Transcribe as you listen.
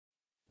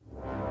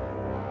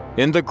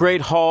In the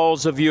great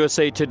halls of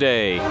USA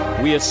Today,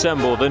 we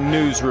assemble the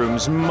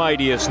newsroom's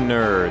mightiest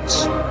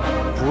nerds.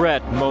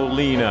 Brett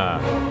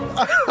Molina.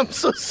 I'm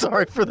so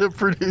sorry for the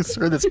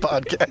producer of this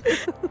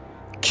podcast.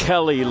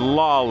 Kelly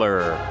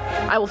Lawler.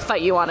 I will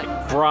fight you on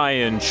it.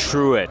 Brian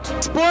Truitt.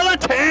 Spoiler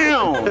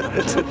town!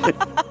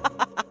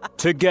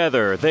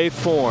 Together, they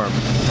form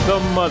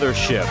the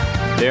Mothership.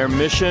 Their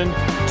mission?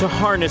 To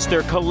harness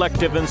their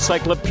collective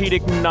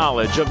encyclopedic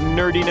knowledge of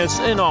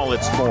nerdiness in all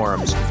its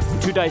forms.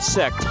 To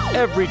dissect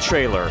every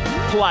trailer,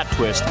 plot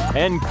twist,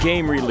 and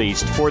game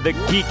released for the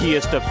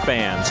geekiest of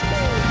fans.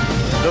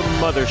 The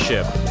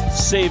Mothership,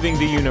 saving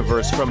the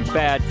universe from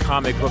bad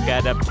comic book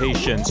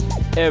adaptations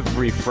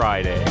every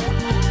Friday.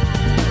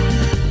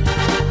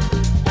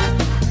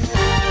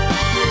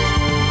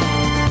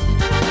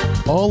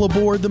 All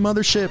aboard the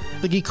Mothership,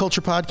 the Geek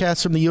Culture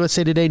Podcast from the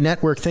USA Today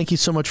Network. Thank you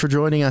so much for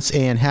joining us,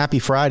 and happy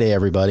Friday,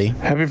 everybody.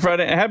 Happy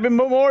Friday. Happy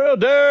Memorial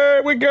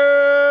Day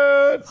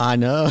weekend. I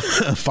know.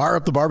 Fire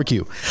up the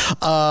barbecue.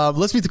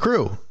 Let's meet the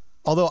crew.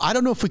 Although I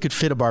don't know if we could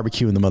fit a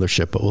barbecue in the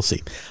Mothership, but we'll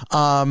see.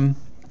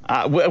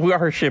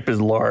 Our ship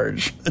is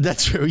large.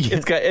 That's true.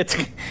 Yeah.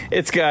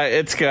 It's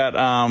got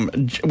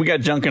we got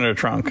junk in our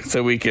trunk,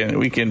 so we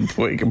can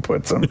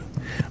put some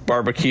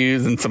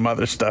barbecues and some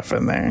other stuff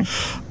in there.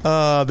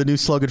 The new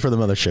slogan for the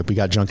Mothership: we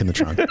got junk in the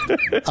trunk.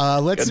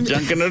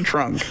 Junk in the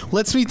trunk.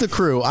 Let's meet the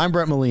crew. I'm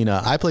Brett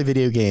Molina. I play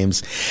video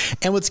games,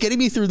 and what's getting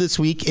me through this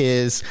week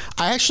is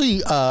I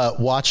actually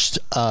watched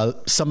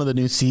some of the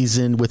new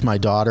season with my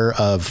daughter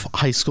of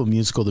High School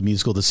Musical,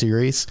 the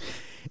series.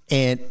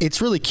 And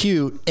it's really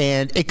cute,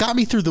 and it got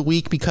me through the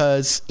week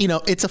because, you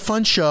know, it's a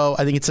fun show.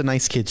 I think it's a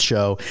nice kids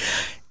show.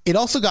 It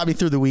also got me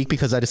through the week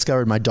because I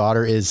discovered my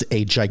daughter is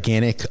a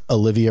gigantic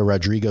Olivia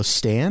Rodrigo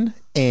stan,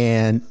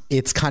 and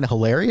it's kind of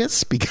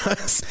hilarious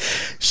because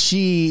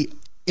she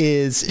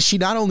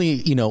not only,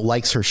 you know,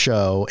 likes her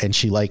show and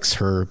she likes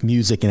her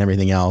music and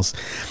everything else,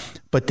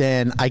 but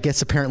then I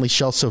guess apparently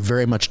she also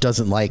very much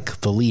doesn't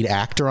like the lead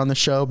actor on the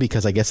show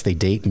because I guess they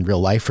date in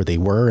real life, or they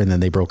were, and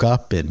then they broke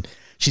up, and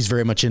she's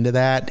very much into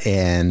that.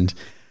 And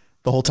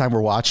the whole time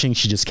we're watching,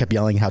 she just kept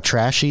yelling how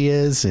trash he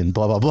is and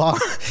blah, blah, blah.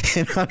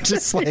 And I'm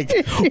just like,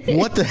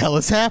 what the hell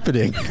is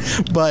happening?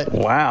 But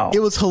wow,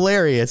 it was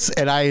hilarious,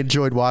 and I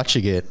enjoyed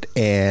watching it.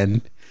 And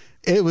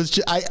it was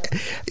just,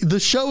 the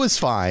show is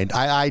fine.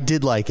 I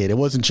did like it. It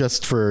wasn't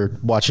just for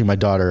watching my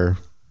daughter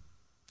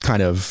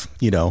kind of,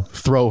 you know,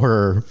 throw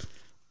her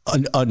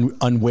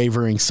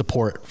unwavering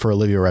support for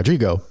Olivia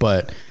Rodrigo,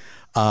 but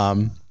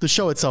the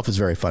show itself is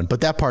very fun,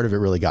 but that part of it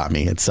really got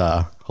me. It's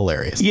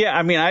hilarious. Yeah,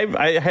 I mean,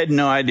 I had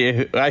no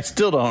idea. I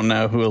still don't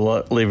know who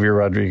Olivia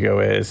Rodrigo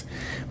is,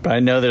 but I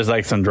know there's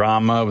like some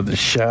drama with the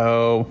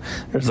show.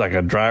 There's like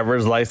a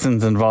driver's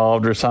license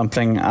involved or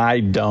something. I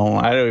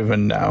don't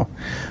even know.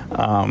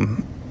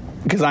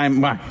 Because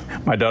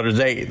my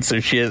daughter's 8, so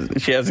she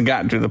hasn't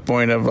gotten to the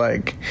point of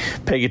like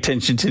paying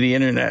attention to the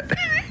internet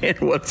and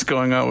what's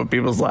going on with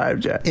people's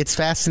lives yet. It's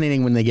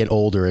fascinating when they get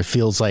older. It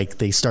feels like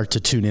they start to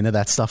tune into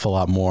that stuff a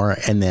lot more,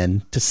 and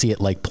then to see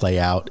it like play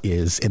out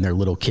is in their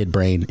little kid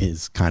brain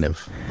is kind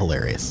of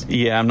hilarious.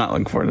 Yeah, I'm not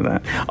looking forward to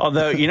that.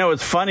 Although, you know,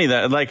 it's funny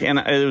that like, and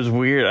it was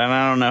weird, and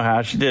I don't know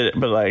how she did it,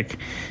 but like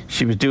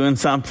she was doing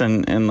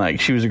something and like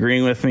she was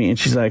agreeing with me, and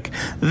she's like,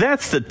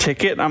 "That's the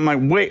ticket." I'm like,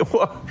 "Wait,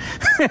 what?"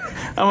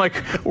 I'm like,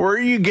 where are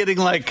you getting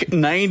like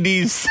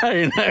 90s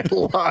Saturday Night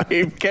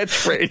Live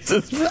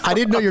catchphrases? I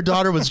didn't know your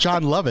daughter was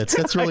John Lovitz.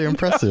 That's really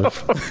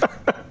impressive.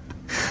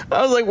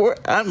 I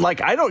was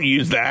like, I don't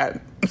use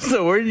that.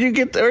 So where did you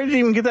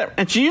even get that?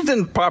 And she used it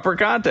in proper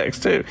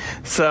context too.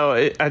 So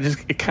it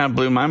kind of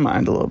blew my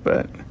mind a little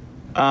bit.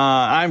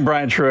 I'm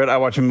Brian Truitt. I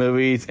watch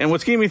movies, and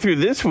what's getting me through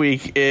this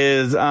week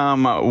is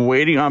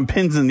waiting on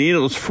pins and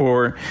needles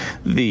for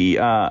the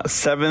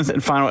 7th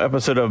and final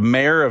episode of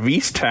Mayor of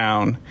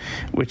Easttown,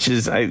 which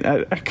is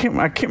I can't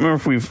remember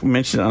if we've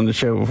mentioned it on the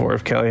show before,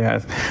 if Kelly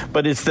has,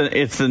 but it's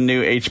the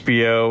new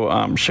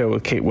HBO show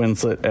with Kate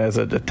Winslet as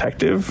a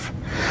detective.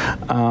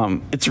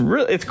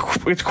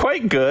 It's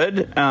quite good.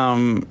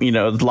 You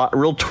know, it's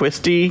real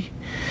twisty.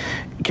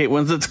 Kate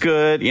Winslet's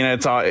good. You know,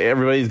 it's all,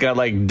 everybody's got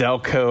like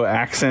Delco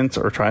accents,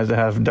 or tries to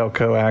have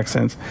Delco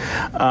accents.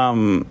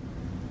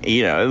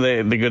 You know,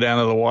 they go down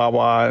to the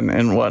Wawa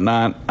and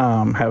whatnot,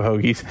 have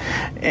hoagies,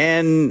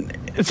 and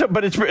so.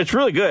 But it's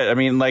really good. I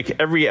mean, like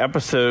every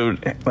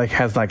episode like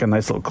has like a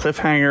nice little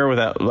cliffhanger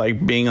without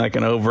like being like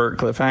an overt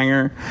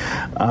cliffhanger.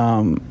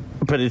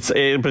 But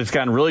it's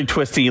gotten really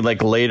twisty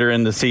like later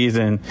in the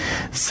season.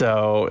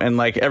 So, and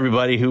like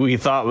everybody who we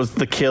thought was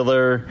the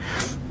killer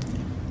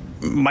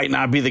might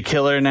not be the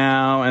killer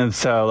now, and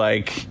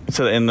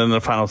and then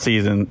the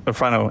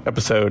final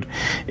episode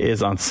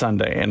is on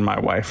Sunday, and my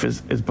wife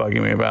is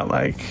bugging me about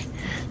like,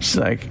 she's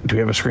like, do we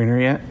have a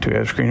screener yet? Do you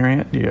have a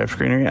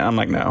screener yet? I'm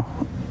like, no.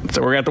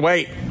 So we're gonna have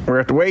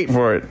to wait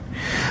for it.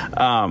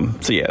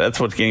 So yeah, that's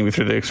what's getting me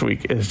through this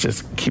week, is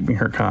just keeping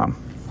her calm.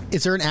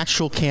 Is there an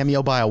actual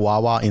cameo by a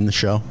Wawa in the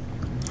show?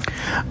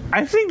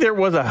 I think there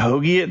was a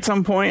hoagie at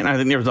some point, and I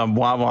think there was a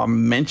Wawa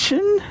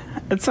mention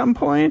at some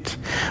point,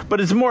 but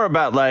it's more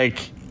about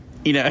like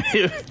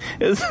it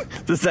was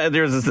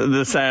there's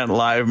the Saturday Night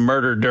Live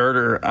Murder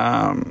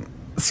Dirter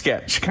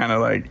sketch, kind of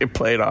like it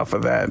played off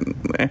of that.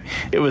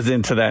 It was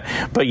into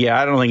that, but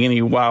yeah, I don't think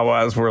any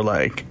Wawas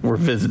were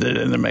visited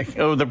in the making.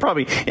 Oh, they're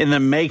probably in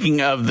the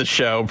making of the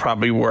show,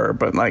 probably were,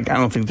 but like I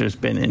don't think there's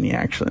been any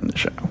actually in the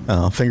show.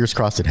 Oh, fingers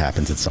crossed it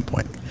happens at some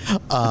point.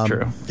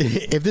 True.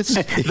 If this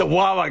is the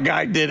Wawa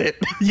guy did it,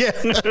 yeah,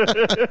 he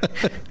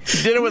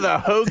did it with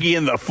a hoagie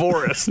in the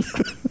forest.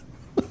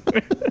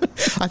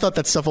 I thought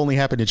that stuff only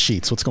happened at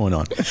Sheets. What's going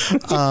on?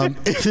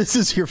 If this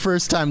is your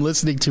first time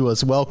listening to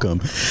us,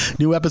 welcome.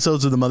 New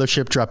episodes of The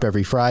Mothership drop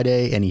every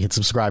Friday, and you can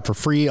subscribe for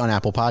free on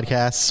Apple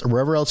Podcasts or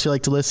wherever else you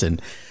like to listen.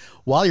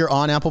 While you're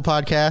on Apple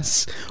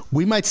Podcasts,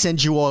 we might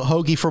send you a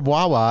hoagie from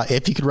Wawa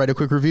if you could write a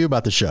quick review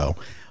about the show.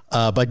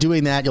 By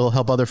doing that, you'll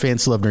help other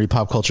fans who love nerdy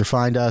pop culture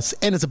find us.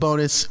 And as a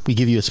bonus, we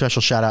give you a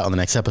special shout out on the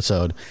next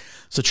episode.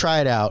 So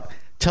try it out.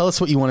 Tell us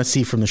what you want to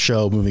see from the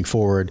show moving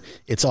forward.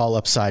 It's all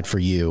upside for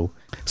you.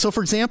 So,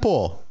 for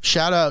example,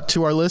 shout out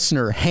to our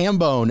listener,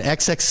 Hambone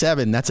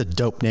XX7. That's a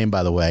dope name,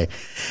 by the way.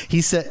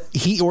 He said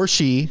he or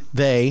she,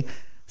 they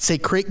say,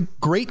 great,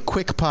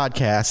 quick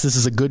podcast. This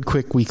is a good,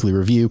 quick weekly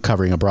review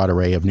covering a broad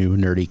array of new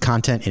nerdy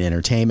content and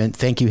entertainment.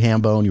 Thank you,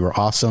 Hambone. You were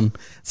awesome.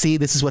 See,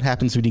 this is what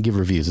happens when you give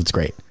reviews. It's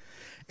great.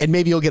 And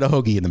maybe you'll get a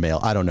hoagie in the mail.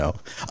 I don't know.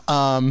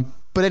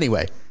 But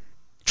anyway,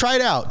 try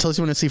it out. Tell us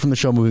what you want to see from the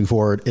show moving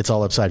forward. It's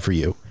all upside for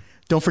you.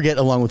 Don't forget,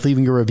 along with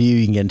leaving a review,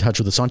 you can get in touch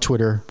with us on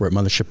Twitter. We're at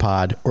Mothership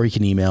Pod, or you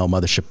can email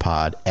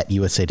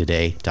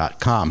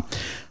mothershippod@usatoday.com.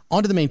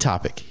 On to the main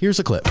topic. Here's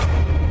a clip.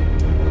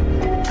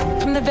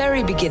 From the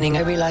very beginning,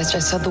 I realized I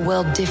saw the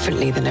world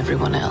differently than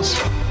everyone else.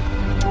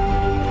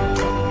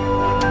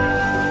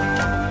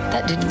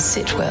 That didn't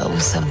sit well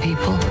with some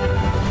people.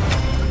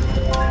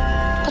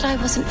 But I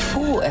wasn't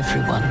for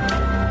everyone.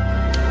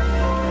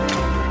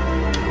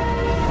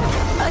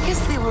 I guess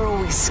they were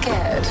always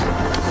scared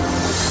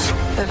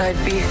that I'd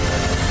be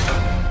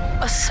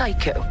a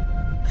psycho.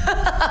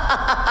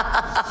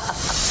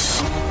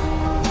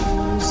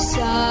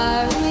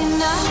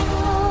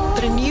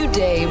 But a new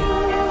day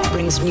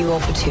brings new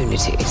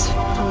opportunities.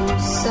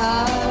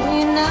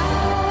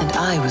 And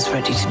I was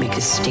ready to make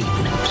a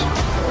statement.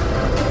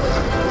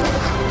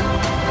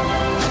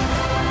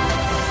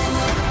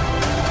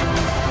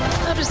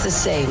 How does the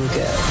saying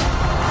go?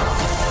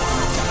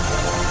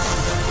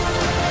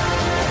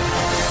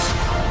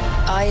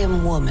 I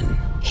am woman.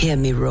 Hear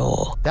me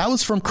roar. That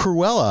was from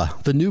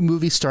Cruella, the new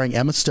movie starring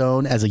Emma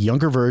Stone as a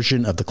younger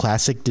version of the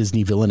classic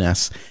Disney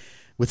villainess.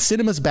 With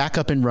cinemas back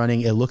up and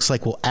running, it looks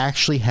like we'll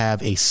actually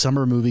have a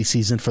summer movie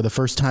season for the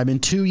first time in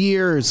 2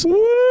 years.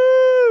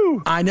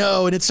 Woo! I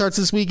know, and it starts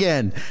this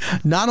weekend.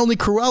 Not only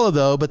Cruella,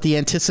 though, but the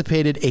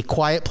anticipated A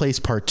Quiet Place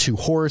Part 2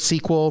 horror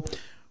sequel.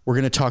 We're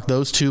going to talk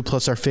those two,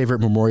 plus our favorite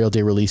Memorial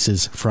Day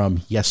releases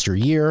from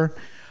yesteryear.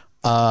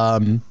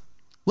 Let's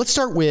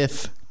start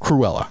with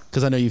Cruella,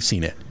 because I know you've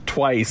seen it.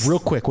 Twice. Real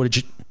quick, what did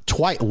you...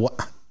 Twice?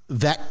 What?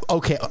 That...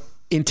 Okay,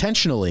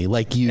 intentionally,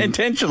 like you...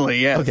 Intentionally,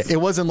 yes. Okay, it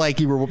wasn't like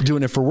you were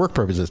doing it for work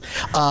purposes.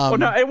 Well,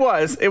 no, it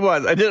was.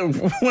 I did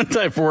it one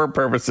time for work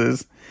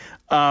purposes,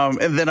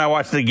 and then I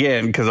watched it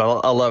again because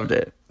I loved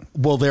it.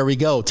 Well, there we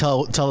go.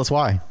 Tell us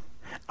why.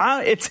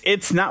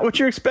 It's not what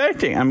you're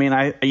expecting. I mean,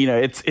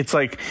 it's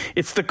like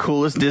it's the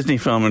coolest Disney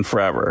film in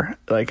forever.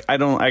 Like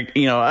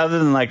other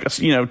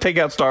than take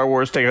out Star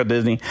Wars, take out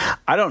Disney.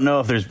 I don't know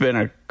if there's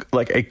been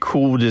a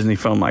cool Disney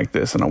film like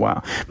this in a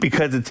while,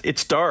 because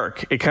it's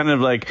dark. It kind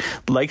of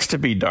likes to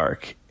be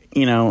dark,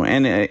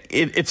 and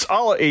it's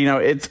all,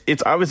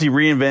 it's obviously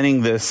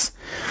reinventing this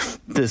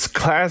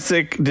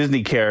classic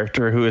Disney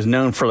character who is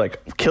known for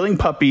killing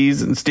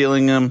puppies and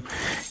stealing them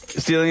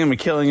and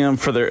killing them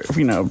for their,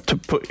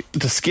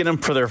 to skin them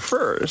for their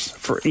furs,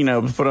 for,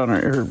 to put on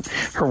her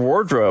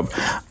wardrobe.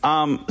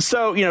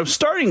 So,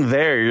 starting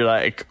there, you're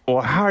like,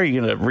 well, how are you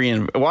going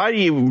to why are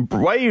you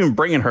even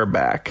bringing her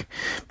back?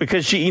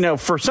 Because she,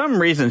 for some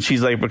reason,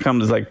 she's become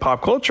this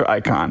pop culture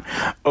icon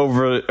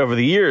over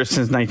the years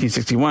since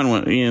 1961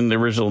 when in the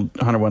original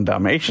 101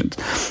 Dalmatians.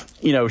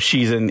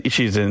 She's in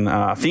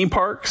theme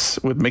parks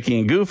with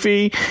Mickey and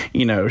Goofy.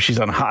 She's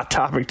on Hot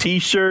Topic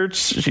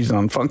T-shirts. She's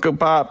on Funko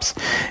Pops.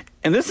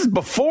 And this is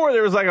before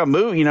there was a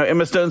movie,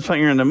 Emma Stone's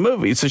playing her in the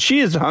movie. So she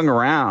has hung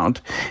around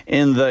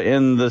in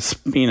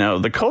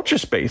the culture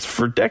space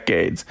for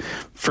decades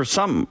for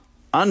some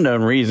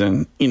unknown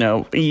reason.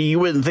 You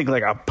wouldn't think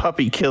a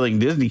puppy killing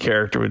Disney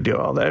character would do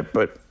all that,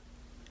 but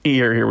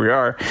here we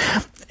are.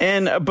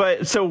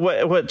 So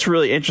what's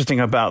really interesting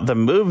about the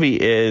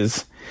movie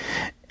is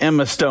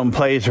Emma Stone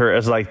plays her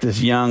as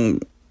this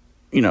young,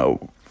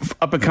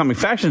 up-and-coming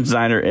fashion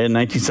designer in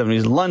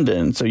 1970s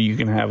London. So you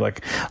can have a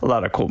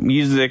lot of cool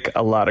music,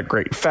 a lot of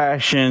great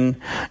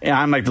fashion. And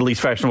I'm the least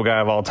fashionable guy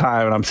of all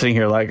time, and I'm sitting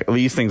here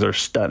these things are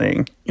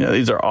stunning.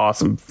 These are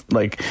awesome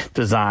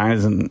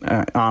designs and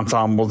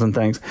ensembles and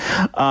things.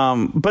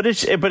 But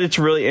it's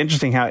really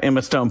interesting how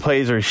Emma Stone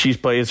plays her. She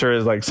plays her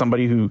as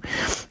somebody who,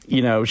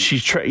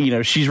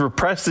 she's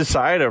repressed this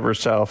side of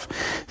herself,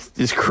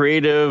 this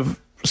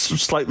creative,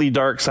 slightly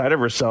dark side of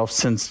herself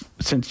since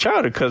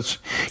childhood, because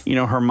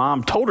her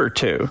mom told her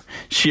to.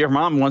 Her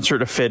mom wants her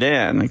to fit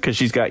in because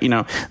she's got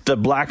the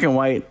black and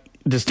white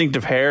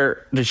distinctive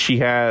hair that she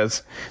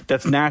has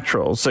that's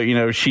natural.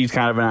 So she's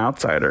kind of an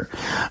outsider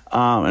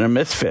and a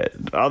misfit,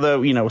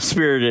 although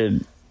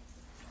spirited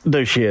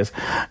though she is,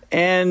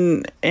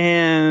 and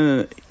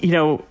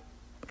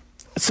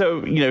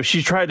so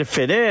she tried to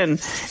fit in,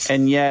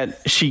 and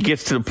yet she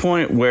gets to the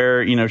point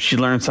where she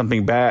learns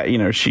something bad.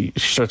 She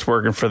starts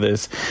working for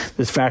this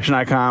fashion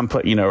icon,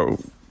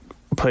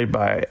 played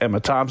by Emma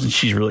Thompson.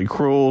 She's really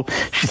cruel.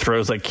 She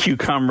throws like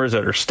cucumbers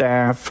at her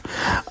staff.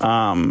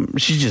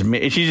 She's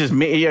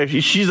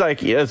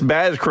like, as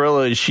bad as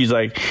Cruella is. She's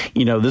like,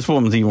 this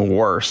woman's even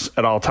worse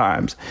at all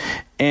times.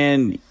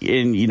 And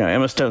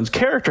Emma Stone's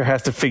character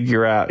has to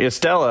figure out.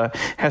 Estella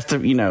has to,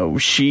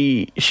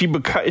 she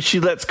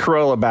lets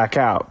Cruella back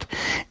out,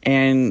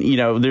 and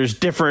there's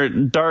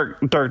different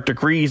dark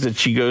degrees that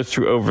she goes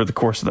through over the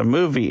course of the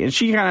movie, and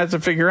she kind of has to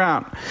figure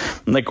out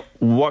like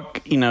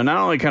what not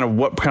only kind of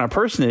what kind of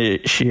person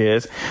she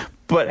is,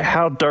 but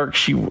how dark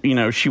she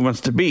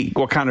wants to be.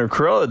 What kind of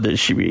Cruella does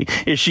she be?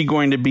 Is she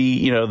going to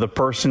be the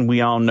person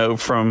we all know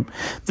from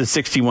the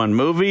 61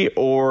 movie,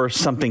 or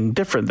something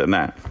different than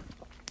that?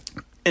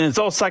 And it's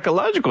all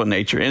psychological in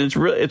nature, and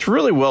it's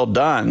really well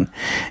done,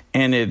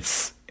 and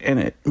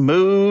it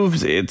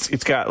moves.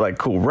 It's got like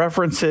cool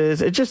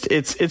references. It's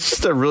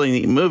just a really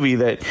neat movie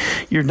that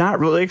you're not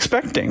really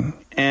expecting,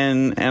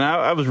 and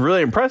I was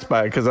really impressed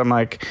by it, because I'm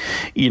like,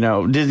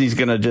 Disney's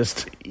gonna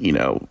just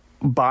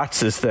botch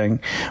this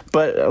thing,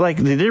 but like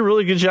they did a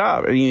really good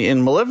job.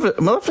 In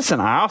Maleficent,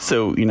 I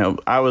also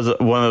I was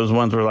one of those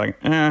ones where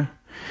like, how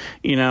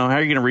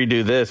are you going to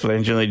redo this with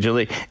Angelina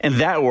Jolie? And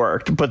that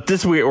worked, but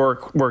this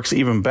works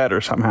even better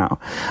somehow.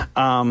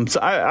 So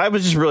I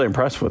was just really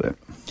impressed with it.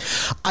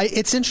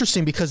 It's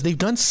interesting because they've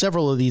done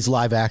several of these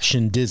live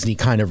action Disney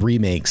kind of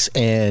remakes,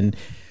 and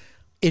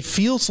it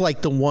feels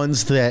like the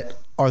ones that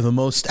are the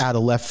most out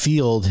of left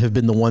field have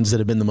been the ones that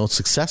have been the most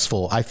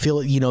successful. I feel,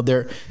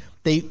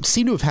 they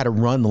seem to have had a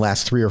run the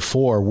last 3 or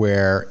 4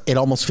 where it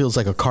almost feels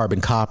like a carbon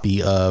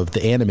copy of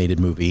the animated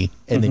movie,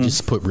 and they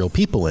just put real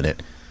people in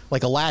it.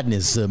 Like Aladdin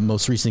is the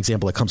most recent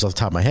example that comes off the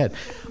top of my head.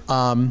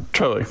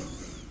 Totally.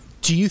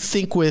 Do you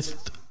think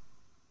with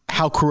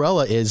how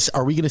Cruella is,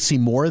 are we going to see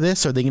more of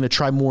this? Are they going to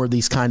try more of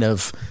these kind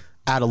of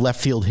out of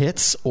left field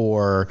hits?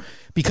 Or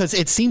because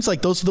it seems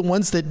like those are the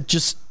ones that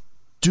just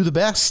do the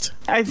best.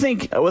 I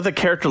think with a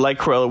character like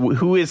Cruella,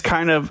 who is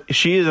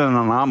she is an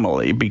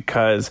anomaly,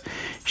 because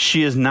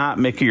she is not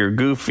Mickey or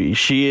Goofy.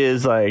 She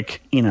is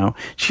like,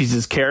 she's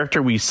this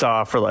character we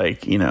saw for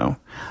like,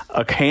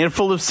 a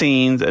handful of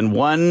scenes in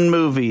one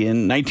movie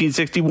in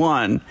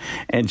 1961.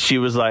 And she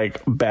was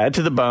like bad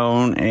to the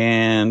bone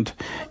and,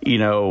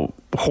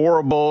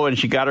 horrible. And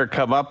she got her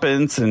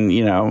comeuppance, and,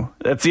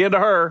 that's the end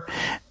of her.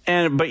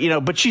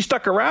 But she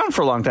stuck around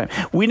for a long time.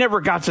 We never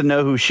got to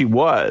know who she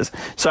was.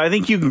 So I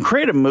think you can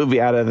create a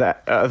movie out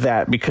of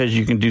that because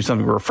you can do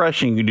something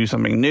refreshing, you can do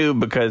something new,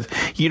 because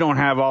you don't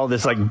have all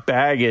this like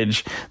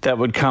baggage that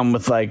would come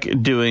with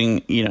like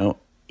doing,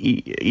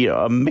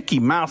 a Mickey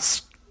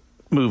Mouse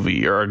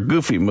movie or a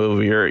Goofy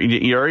movie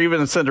or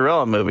even a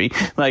Cinderella movie.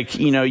 Like,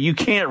 you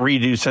can't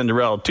redo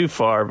Cinderella too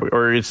far,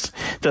 or it's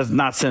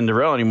not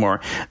Cinderella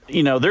anymore.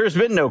 There's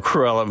been no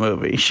Cruella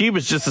movie. She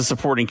was just a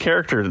supporting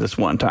character this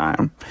one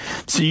time.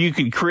 So you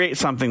could create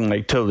something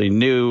like totally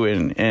new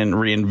and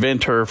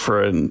reinvent her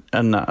for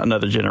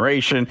another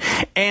generation,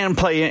 and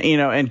play,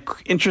 and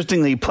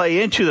interestingly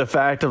play into the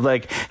fact of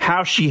like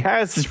how she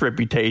has this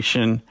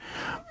reputation,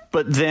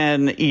 but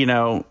then,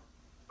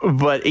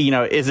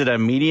 is it a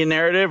media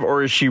narrative,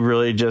 or is she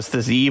really just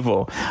this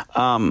evil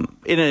in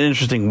an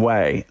interesting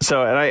way?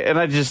 So, and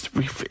I just,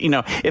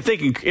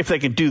 if they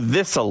can do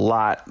this a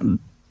lot,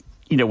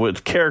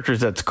 with characters,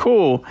 that's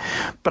cool.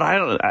 But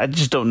I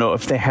just don't know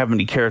if they have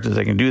any characters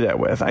they can do that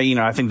with.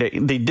 I think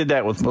they did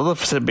that with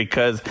Maleficent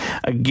because,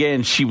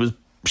 again, she was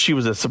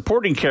a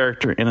supporting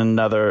character in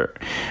another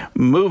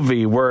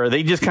movie where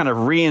they just kind of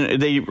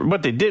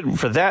what they did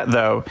for that,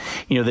 though,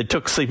 they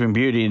took Sleeping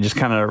Beauty and just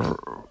kind of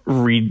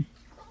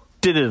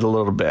did it a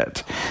little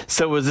bit.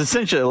 So it was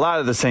essentially a lot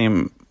of the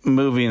same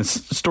movie and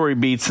story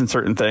beats and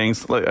certain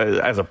things like,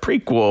 as a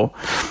prequel,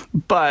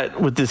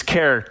 but with this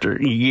character,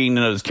 you getting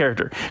to know this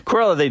character.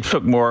 Cruella, they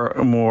took more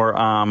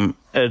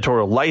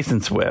editorial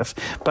license with,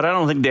 but I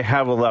don't think they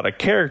have a lot of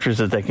characters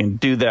that they can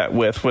do that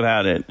with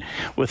without it,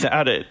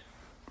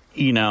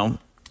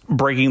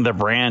 breaking the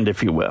brand,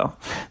 if you will.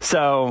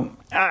 So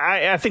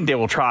I think they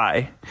will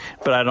try,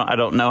 but I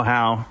don't know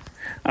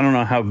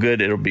how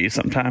good it'll be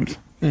sometimes.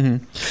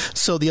 Mm-hmm.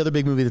 So the other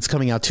big movie that's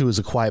coming out too is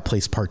A Quiet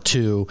Place Part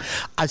 2.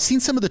 I've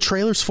seen some of the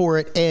trailers for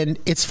it, and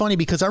it's funny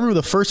because I remember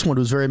the first one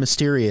was very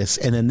mysterious,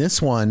 and then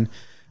this one,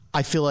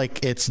 I feel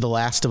like it's The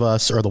Last of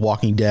Us or The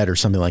Walking Dead or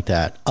something like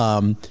that.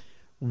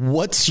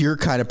 What's your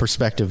kind of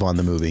perspective on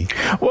the movie?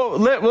 Well,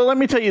 let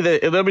me tell you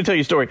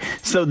a story.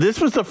 So this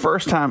was the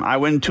first time I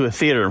went to a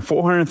theater in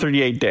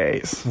 438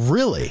 days.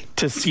 Really?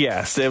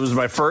 Yes, it was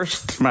my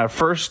first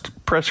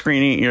press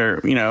screening,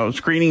 or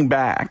screening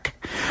back.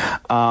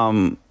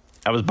 I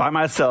was by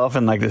myself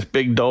in like this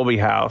big Dolby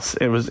house.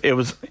 It was,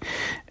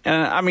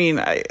 and I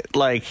mean,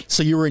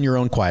 So you were in your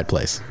own quiet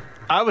place.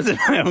 I was in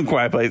my own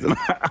quiet place. And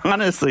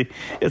honestly,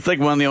 it's like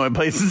one of the only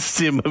places to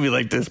see a movie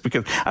like this,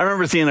 because I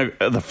remember seeing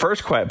the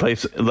first Quiet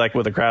Place like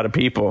with a crowd of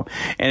people,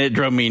 and it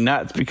drove me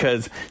nuts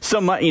because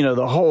so much,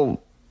 the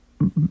whole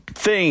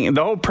thing,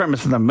 the whole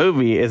premise of the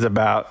movie is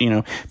about,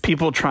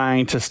 people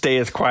trying to stay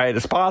as quiet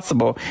as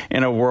possible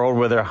in a world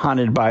where they're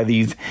hunted by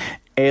these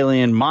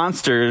alien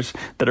monsters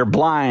that are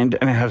blind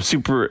and have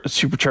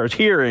supercharged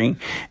hearing,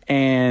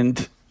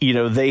 and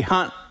they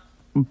hunt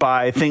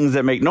by things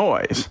that make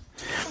noise.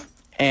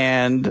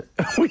 And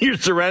when you're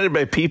surrounded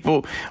by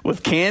people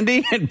with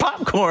candy and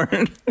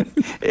popcorn,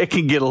 it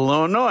can get a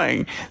little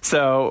annoying.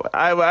 So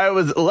I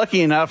was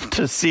lucky enough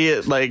to see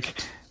it like,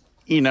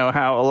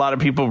 how a lot of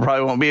people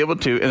probably won't be able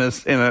to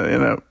in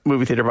a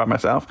movie theater by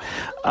myself.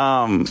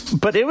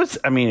 But it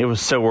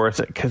was so worth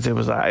it, because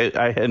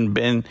I hadn't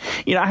been,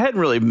 I hadn't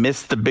really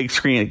missed the big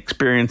screen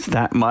experience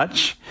that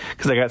much,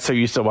 because I got so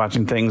used to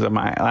watching things on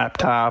my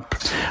laptop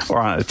or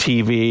on a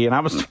TV, and I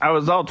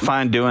was all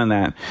fine doing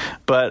that.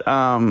 But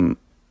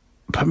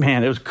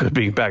man, it was good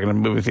being back in a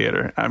movie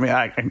theater. I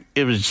mean,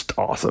 it was just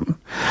awesome.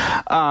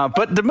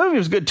 But the movie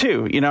was good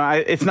too.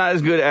 It's not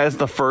as good as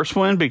the first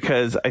one,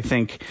 because I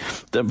think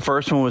the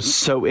first one was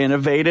so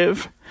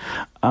innovative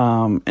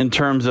in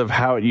terms of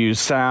how it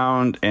used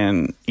sound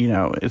and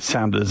its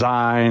sound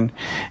design.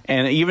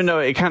 And even though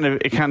it kind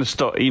of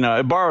stole,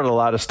 it borrowed a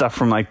lot of stuff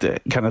from like the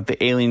kind of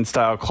the alien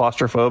style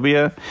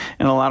claustrophobia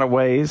in a lot of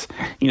ways.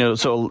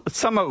 So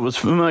some of it was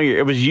familiar.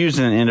 It was used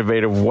in an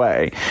innovative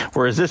way.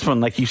 Whereas this one,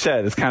 like you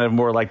said, it's kind of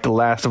more like The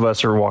Last of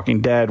Us or Walking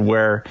Dead,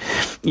 where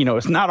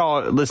it's not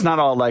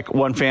all like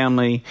one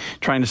family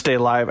trying to stay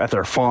alive at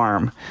their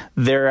farm.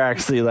 They're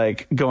actually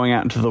like going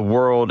out into the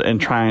world and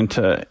trying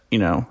to,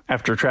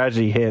 after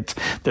tragedy hits,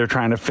 they're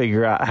trying to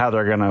figure out how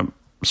they're going to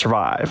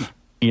survive,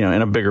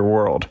 in a bigger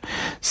world.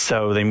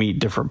 So they meet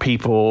different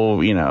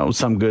people,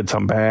 some good,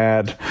 some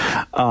bad.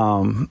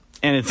 And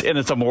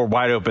it's a more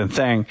wide open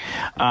thing.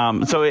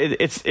 So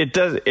it's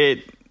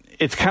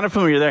kind of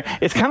familiar there.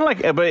 It's kind of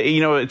like, but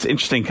it's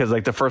interesting because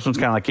like the first one's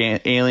kind of like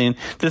Alien.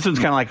 This one's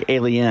kind of like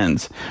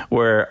Aliens,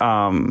 where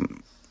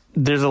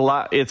there's a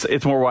lot.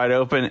 It's more wide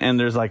open, and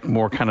there's like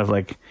more kind of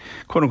like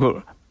quote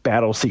unquote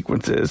battle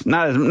sequences. It's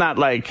not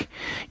like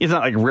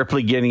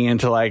Ripley getting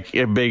into like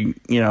a big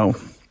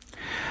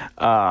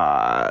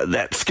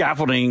that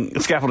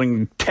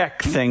scaffolding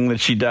tech thing that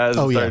she does,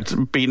 starts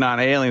beating on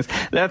aliens.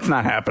 That's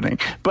not happening.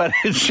 But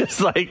it's just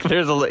like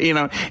there's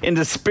in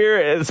the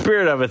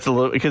spirit of it's a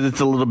little, because it's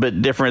a little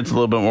bit different. It's a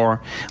little bit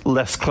more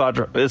less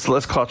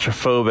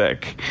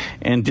claustrophobic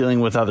and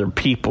dealing with other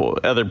people,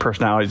 other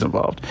personalities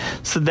involved.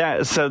 So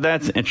that's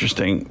an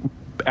interesting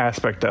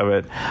aspect of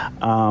it.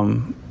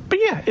 But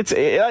yeah,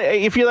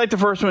 if you like the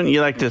first one, you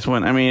like this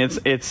one. I mean,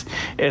 it's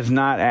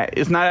not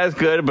as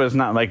good, but it's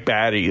not like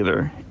bad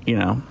either.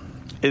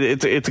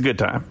 It's a good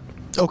time.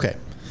 Okay.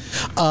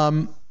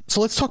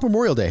 So let's talk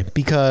Memorial Day,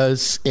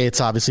 because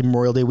it's obviously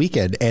Memorial Day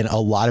weekend, and a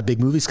lot of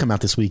big movies come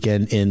out this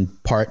weekend, in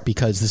part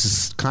because this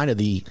is kind of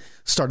the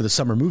start of the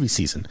summer movie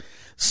season.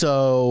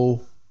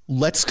 So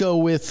let's go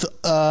with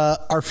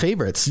our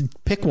favorites.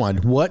 Pick one.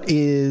 What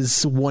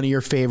is one of your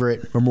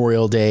favorite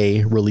Memorial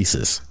Day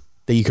releases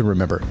that you can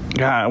remember?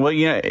 Yeah,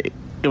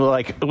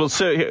 well,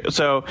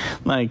 so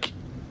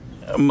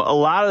a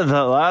lot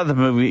of the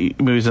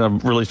movies that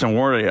I've released on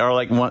Memorial Day are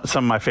like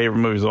some of my favorite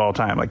movies of all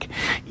time. Like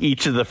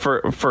each of the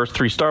first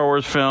three Star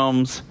Wars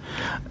films,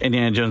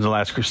 Indiana Jones and the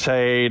Last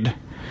Crusade.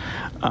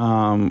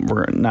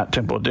 We're not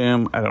Temple of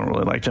Doom. I don't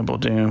really like Temple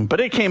of Doom,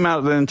 but it came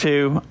out then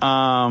too.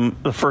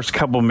 The first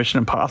couple Mission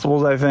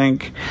Impossibles, I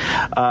think.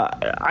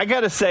 I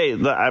gotta say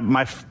that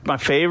my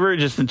favorite,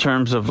 just in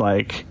terms of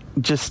like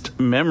just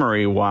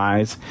memory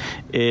wise,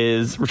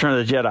 is Return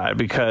of the Jedi,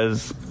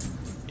 because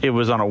it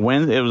was on a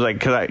Wednesday. It was like,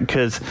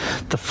 because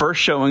the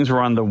first showings were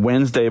on the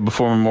Wednesday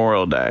before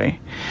Memorial Day,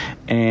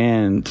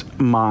 and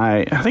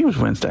I think it was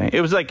Wednesday.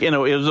 It was like, it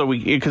was a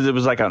week, because it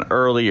was like an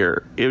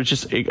earlier.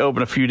 It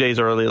opened a few days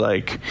early,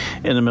 like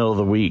in the middle of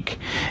the week.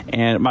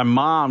 And my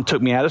mom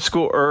took me out of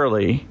school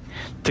early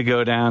to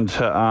go down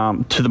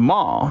to the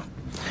mall,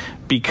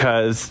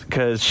 because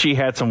she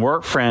had some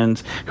work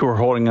friends who were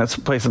holding us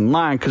a place in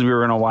line, because we were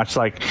going to watch,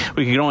 like,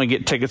 we could only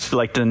get tickets to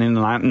like the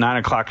 9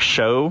 o'clock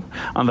show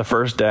on the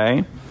first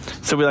day.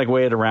 So we like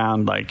waited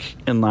around like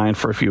in line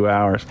for a few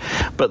hours,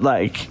 but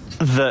like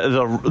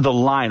the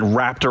line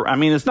wrapped around, I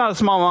mean, it's not a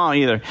small mall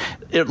either.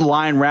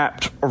 Line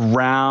wrapped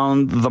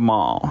around the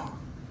mall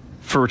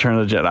for Return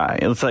of the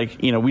Jedi. It's like,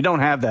 we don't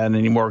have that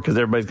anymore, because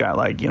everybody's got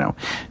like,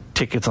 10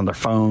 tickets on their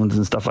phones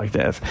and stuff like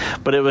this.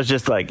 But it was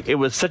just like, it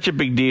was such a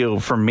big deal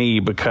for me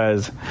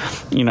because,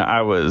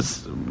 I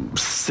was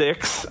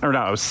 7.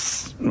 I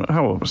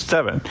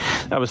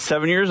was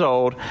 7 years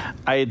old.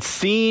 I had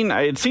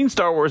seen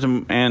Star Wars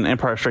and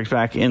Empire Strikes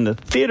Back in the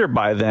theater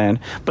by then,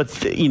 but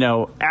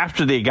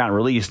after they got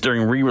released,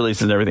 during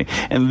re-releases and everything.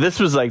 And this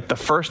was like the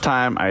first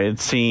time I had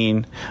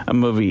seen a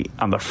movie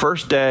on the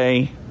first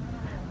day,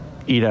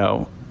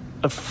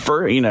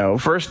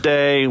 first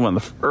day, one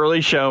of the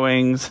early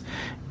showings.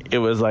 It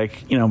was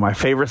like, my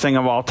favorite thing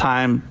of all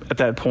time at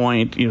that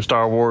point,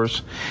 Star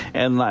Wars.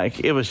 And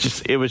like, it was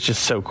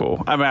just so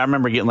cool. I mean, I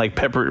remember getting like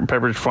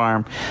Pepperidge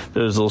Farm,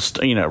 those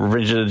little,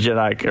 Return of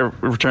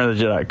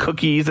the Jedi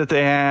cookies that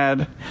they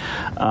had.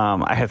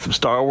 I had some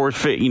Star Wars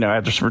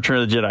after some Return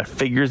of the Jedi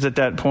figures at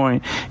that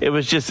point. It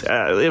was just,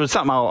 it was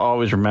something I'll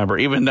always remember,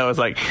 even though it's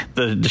like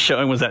the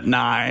showing was at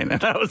 9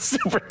 and I was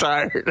super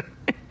tired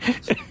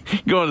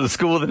going to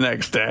school the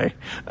next day.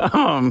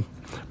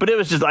 But it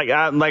was just like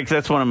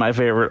that's one of my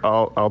favorite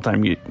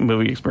all-time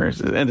movie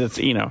experiences, and it's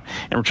and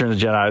Return of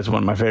the Jedi is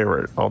one of my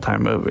favorite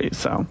all-time movies.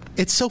 So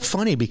it's so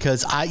funny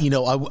because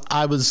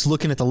I was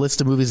looking at the list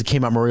of movies that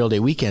came out Memorial Day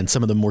weekend,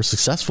 some of the more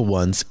successful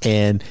ones,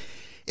 and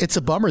it's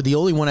a bummer. The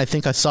only one I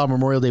think I saw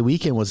Memorial Day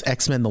weekend was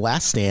X-Men: The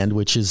Last Stand,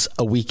 which is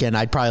a weekend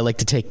I'd probably like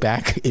to take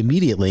back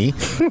immediately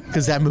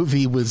because that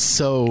movie was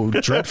so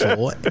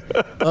dreadful.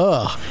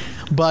 Ugh.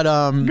 But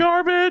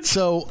garbage.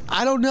 So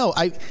I don't know.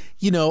 Like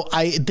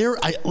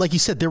you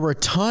said, there were a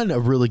ton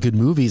of really good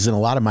movies and a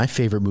lot of my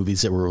favorite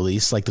movies that were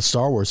released, like the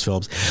Star Wars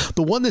films.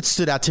 The one that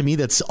stood out to me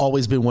that's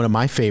always been one of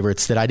my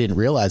favorites that I didn't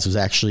realize was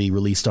actually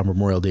released on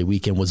Memorial Day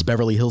weekend was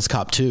Beverly Hills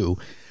Cop 2,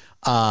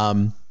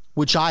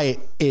 which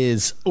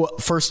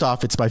first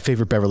off, it's my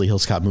favorite Beverly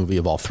Hills Cop movie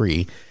of all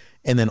three.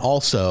 And then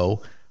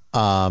also,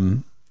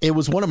 it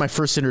was one of my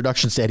first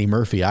introductions to Eddie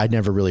Murphy. I'd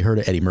never really heard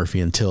of Eddie Murphy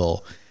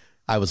until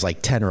I was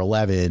like 10 or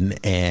 11,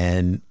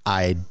 and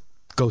I'd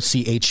go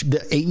see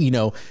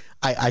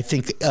I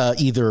think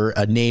either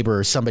a neighbor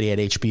or somebody at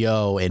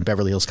HBO, and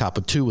Beverly Hills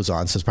Cop 2 was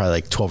on, so it's probably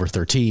like 12 or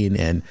 13.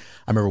 And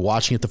I remember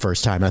watching it the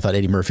first time, and I thought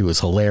Eddie Murphy was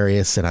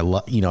hilarious, and I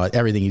love,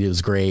 everything he did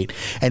was great.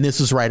 And this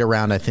was right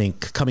around, I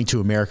think, Coming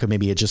to America.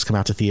 Maybe it had just come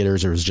out to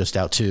theaters or was just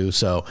out too.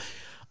 So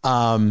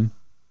I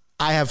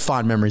have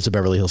fond memories of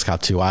Beverly Hills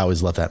Cop 2. I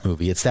always love that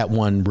movie. It's that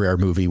one rare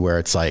movie where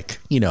it's like,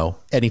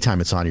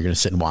 anytime it's on, you're going to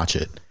sit and watch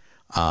it.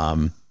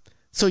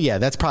 So yeah,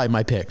 that's probably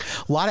my pick.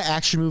 A lot of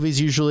action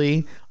movies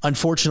usually.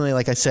 Unfortunately,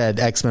 like I said,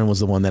 X-Men was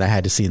the one that I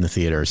had to see in the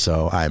theater,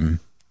 so I'm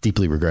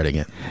deeply regretting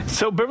it.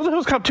 So Beverly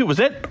Hills Cop 2, was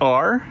it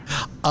R?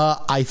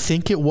 I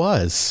think it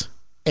was.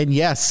 And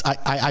yes,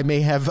 I may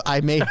have. I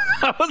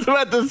was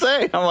about to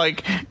say, I'm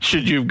like,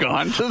 should you have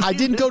gone to? I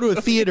didn't go to a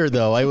theater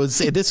though.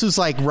 This was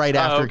like right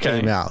after it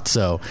came out.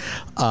 So,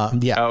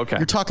 yeah. Okay.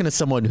 You're talking to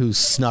someone who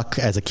snuck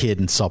as a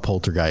kid and saw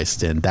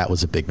Poltergeist, and that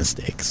was a big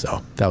mistake.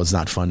 So that was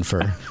not fun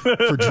for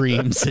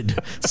dreams and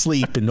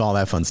sleep and all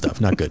that fun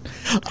stuff. Not good.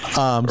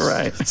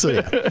 Right. So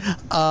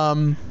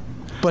yeah.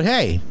 But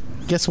hey,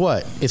 guess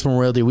what? It's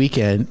Memorial Day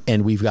weekend,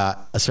 and we've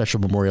got a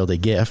special Memorial Day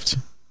gift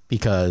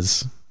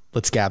because.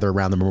 Let's gather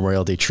around the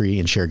Memorial Day tree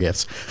and share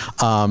gifts.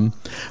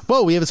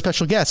 Well, we have a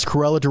special guest,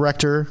 Cruella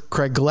director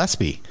Craig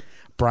Gillespie.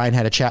 Brian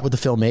had a chat with the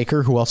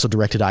filmmaker who also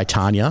directed I,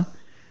 Tonya,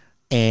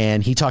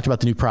 and he talked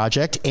about the new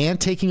project and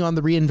taking on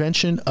the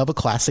reinvention of a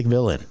classic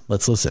villain.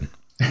 Let's listen.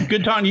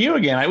 Good talking to you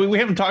again. We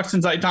haven't talked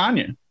since I,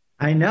 Tonya.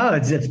 I know.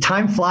 If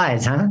time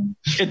flies, huh?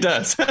 It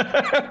does.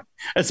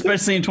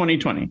 Especially in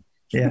 2020.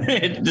 Yeah,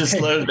 it just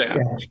slows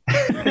down.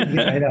 Yeah,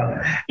 I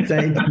know. So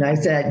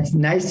it's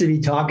nice to be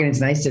talking. It's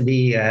nice to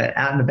be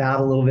out and about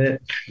a little bit.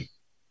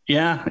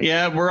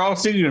 Yeah. We're all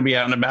still going to be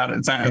out and about.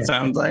 It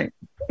sounds like,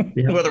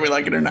 whether we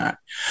like it or not.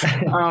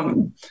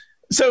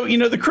 So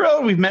the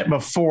Cruella we've met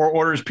before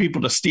orders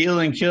people to steal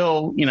and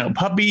kill,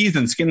 puppies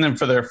and skin them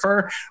for their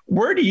fur.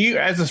 Where do you,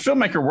 as a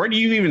filmmaker, where do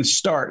you even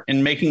start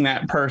in making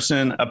that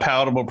person a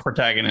palatable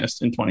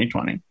protagonist in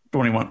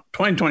 2021?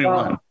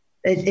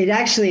 It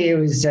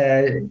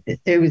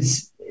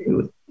was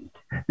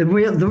the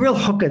real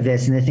hook of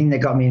this, and the thing that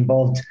got me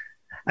involved.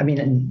 I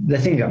mean, the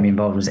thing that got me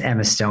involved was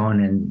Emma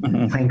Stone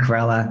and playing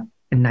Cruella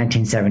in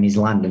 1970s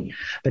London.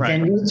 But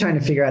then really trying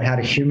to figure out how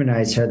to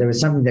humanize her, there was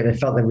something that I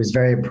felt that was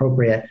very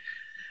appropriate,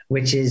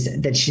 which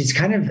is that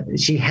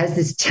she has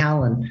this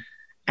talent,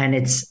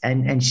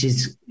 and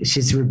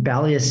she's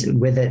rebellious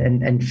with it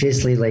and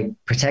fiercely like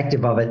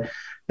protective of it.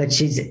 But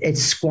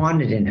it's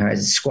squandered in her,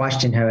 it's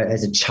squashed in her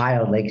as a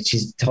child. Like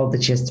she's told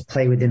that she has to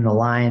play within the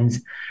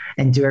lines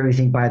and do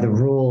everything by the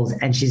rules.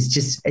 And it's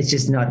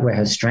just not where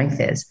her strength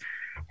is.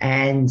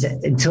 And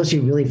until she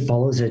really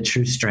follows her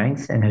true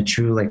strength and her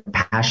true like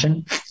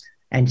passion,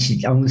 and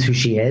she owns who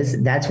she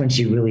is, that's when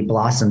she really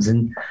blossoms.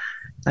 And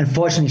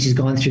unfortunately, she's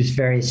gone through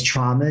various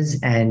traumas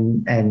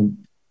and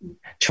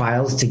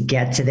trials to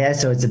get to there.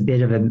 So it's a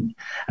bit of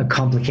a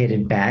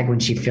complicated bag when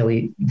she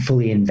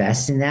fully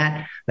invests in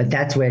that. But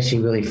that's where she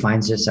really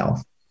finds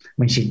herself,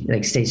 when she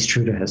like stays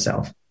true to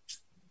herself.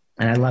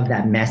 And I love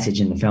that message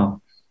in the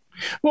film.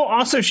 Well,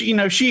 also,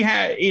 she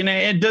had,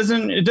 it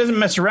doesn't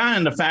mess around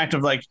in the fact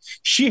of like,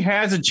 she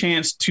has a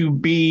chance to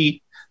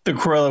be the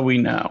Cruella we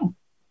know.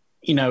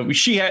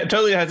 She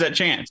totally has that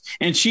chance,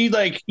 and she's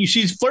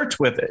flirts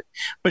with it,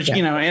 but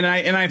and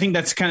I think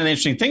that's kind of the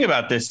interesting thing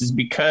about this is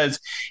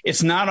because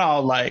it's not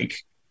all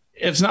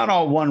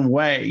one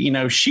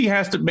way. She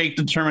has to make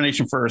the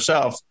determination for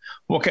herself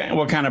what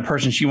kind of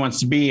person she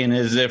wants to be, and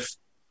as if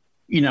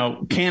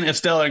can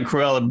Estella and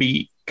Cruella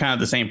be kind of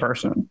the same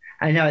person?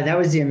 I know that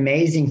was the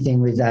amazing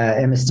thing with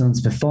Emma Stone's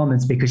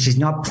performance, because she's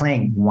not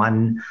playing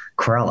one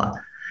Cruella.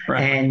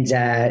 Right. And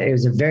it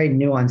was a very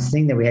nuanced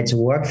thing that we had to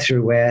work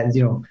through where,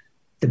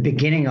 the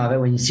beginning of it,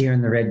 when you see her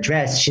in the red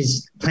dress,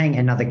 she's playing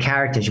another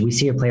character. We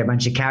see her play a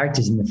bunch of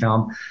characters in the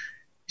film.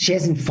 She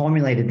hasn't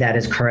formulated that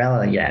as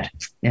Cruella yet.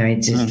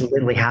 It's just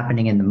literally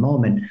happening in the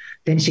moment.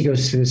 Then she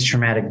goes through this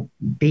traumatic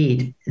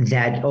beat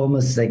that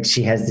almost like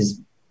she has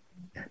this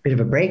bit of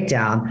a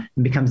breakdown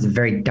and becomes a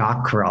very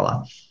dark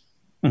Cruella.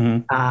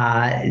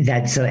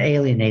 That sort of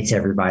alienates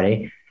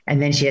everybody.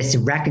 And then she has to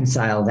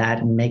reconcile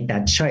that and make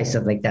that choice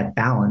of like that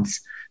balance.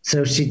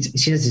 So she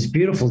does this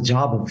beautiful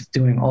job of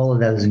doing all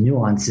of those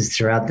nuances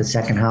throughout the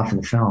second half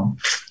of the film.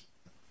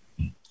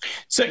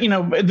 So,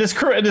 this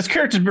character's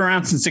been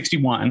around since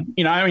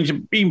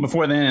 1961, even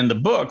before then in the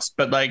books,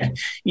 but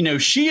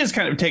she has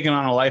kind of taken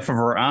on a life of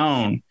her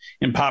own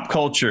in pop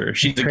culture.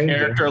 She's a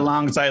character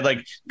alongside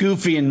like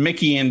Goofy and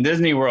Mickey in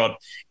Disney World.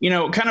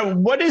 Kind of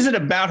what is it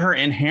about her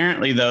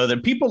inherently, though,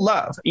 that people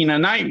love?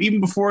 Not even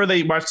before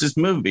they watch this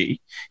movie,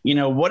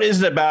 what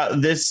is it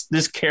about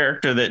this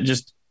character that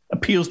just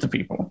appeals to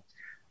people?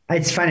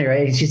 It's funny,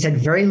 right? She's had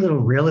very little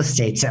real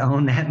estate to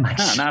own that much.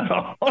 No, not at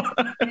all.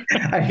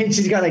 I mean,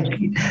 she's got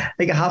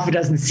like a half a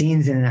dozen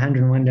scenes in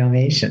 101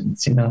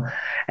 Dalmatians.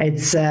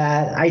 It's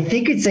I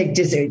think it's like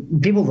just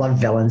people love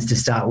villains to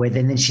start with,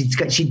 and then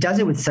she does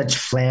it with such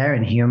flair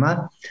and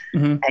humor,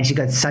 and she's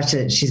got such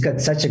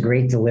a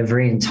great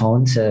delivery and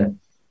tone to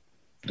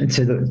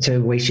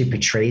the way she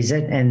portrays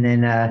it, and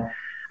then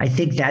I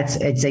think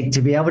it's like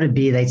to be able to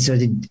be like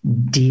sort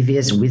of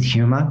devious with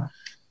humor.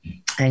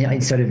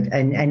 And sort of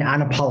and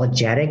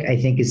unapologetic, I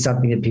think, is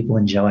something that people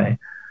enjoy.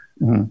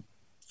 We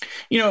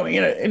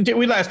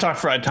last talked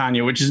for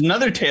Tanya, which is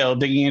another tale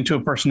digging into a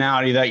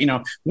personality that,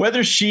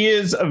 whether she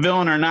is a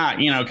villain or not,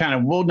 kind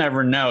of we'll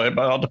never know. It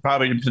all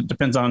probably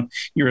depends on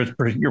your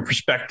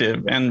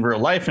perspective and real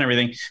life and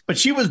everything. But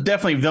she was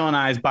definitely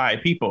villainized by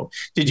people.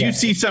 Did you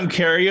see some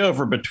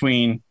carryover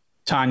between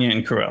Tanya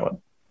and Cruella?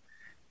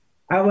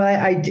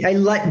 I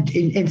like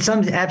in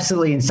some,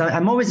 absolutely. In some,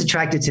 I'm always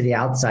attracted to the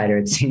outsider.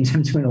 It seems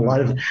I'm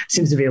doing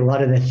seems to be a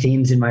lot of the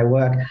themes in my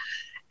work.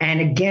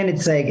 And again,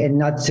 it's like, and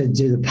not to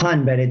do the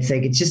pun, but it's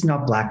like, it's just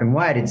not black and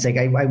white. It's like,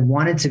 I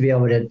wanted to be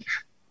able to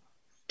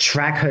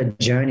track her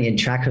journey and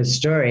track her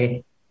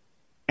story.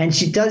 And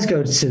she does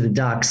go to the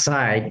dark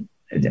side,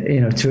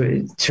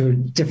 to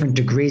different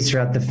degrees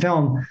throughout the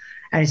film.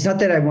 And it's not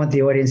that I want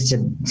the audience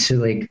to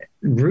like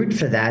root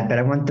for that, but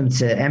I want them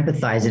to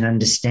empathize and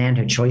understand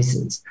her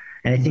choices.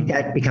 And I think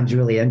that becomes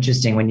really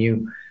interesting when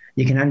you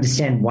can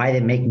understand why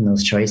they're making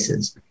those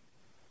choices.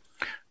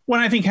 Well,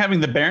 I think having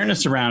the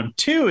Baroness around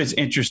too is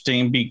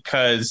interesting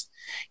because,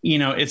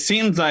 it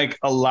seems like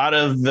a lot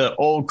of the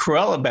old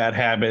Cruella bad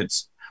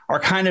habits are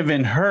kind of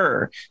in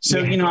her. So,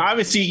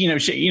 obviously,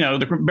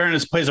 the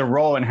Baroness plays a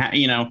role in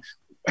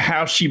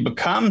how she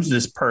becomes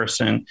this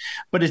person.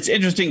 But it's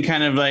interesting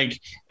kind of like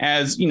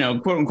as,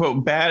 quote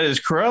unquote, bad as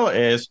Cruella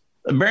is,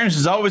 the Baroness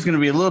is always going to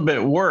be a little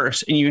bit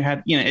worse. And you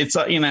have, it's,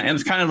 and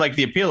it's kind of like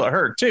the appeal of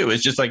her too.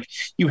 It's just like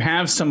you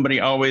have somebody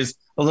always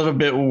a little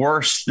bit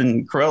worse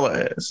than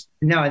Cruella is.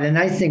 No, and the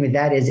nice thing with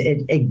that is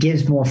it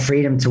gives more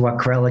freedom to what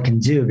Cruella can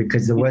do,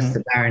 because the worse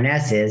the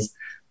Baroness is,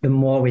 the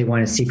more we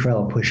want to see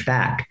Cruella push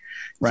back.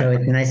 Right. So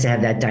it's nice to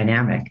have that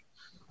dynamic.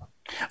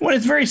 Well,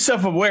 it's very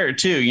self-aware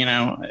too,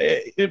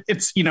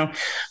 it's,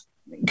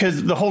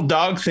 because the whole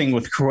dog thing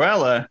with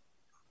Cruella,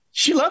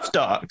 she loves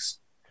dogs.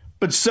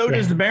 But so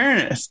does the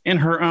Baroness in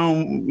her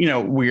own,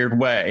 weird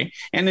way.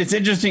 And it's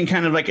interesting,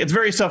 kind of like it's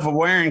very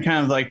self-aware and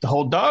kind of like the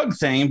whole dog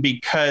thing,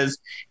 because,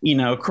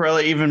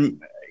 Cruella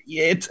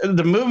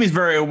the movie's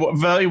very,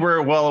 very,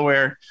 very well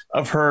aware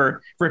of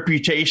her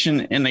reputation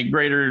in a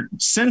greater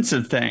sense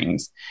of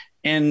things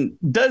and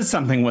does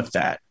something with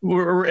that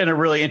in a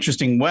really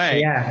interesting way.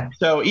 Yeah.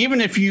 So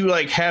even if you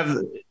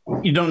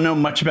you don't know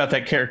much about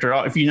that character at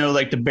all, if you know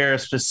like the bare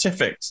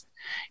specifics,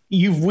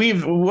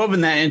 we've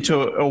woven that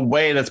into a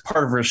way that's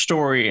part of her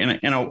story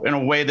in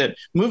a way that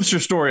moves her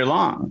story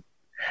along.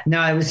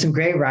 No, it was some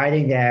great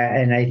writing there.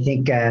 And I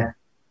think,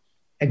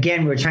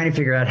 again, we're trying to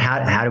figure out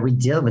how do we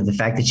deal with the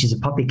fact that she's a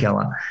puppy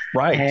killer.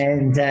 Right.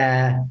 And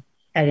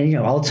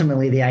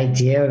ultimately the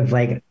idea of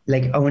like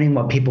owning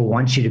what people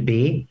want you to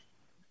be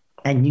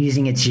and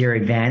using it to your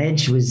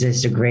advantage was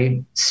just a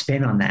great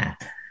spin on that.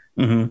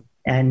 Mm-hmm.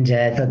 And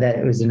I thought that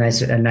it was a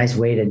nice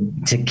way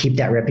to keep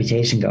that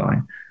reputation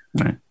going.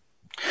 Right.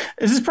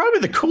 This is probably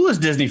the coolest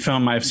Disney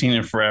film I've seen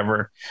in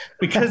forever,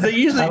 because they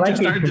usually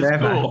just aren't this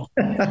cool.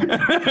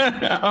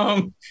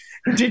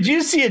 Did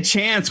you see a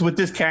chance with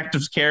this cast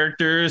of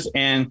characters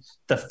and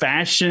the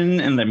fashion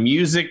and the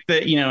music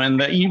that,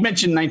 and you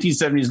mentioned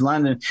 1970s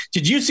London.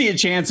 Did you see a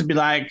chance to be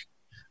like,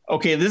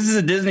 okay, this is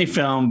a Disney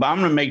film, but I'm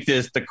going to make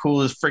this the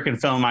coolest freaking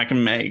film I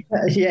can make?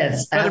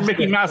 Yes. Whether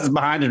Absolutely. Mickey Mouse is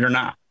behind it or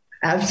not.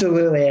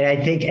 Absolutely. And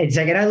I think it's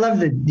like, and I love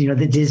the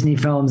Disney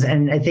films.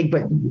 And I think,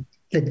 but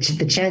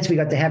the chance we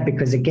got to have,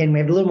 because again, we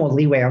have a little more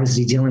leeway,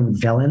 obviously dealing with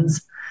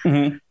villains.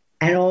 Mm-hmm.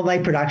 And all my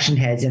production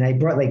heads, and I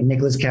brought like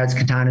Nicholas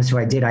Katz-Katanis, who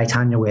I did I,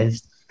 Tanya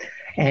with,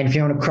 and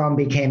Fiona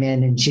Crombie came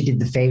in and she did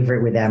The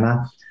Favorite with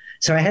Emma.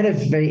 So I had a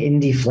very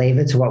indie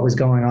flavor to what was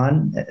going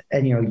on.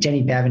 And,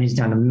 Jenny Bevan, who's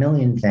done a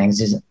million things,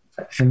 is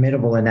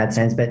formidable in that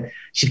sense, but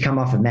she'd come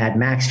off of Mad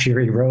Max,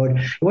 Fury Road.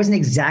 It wasn't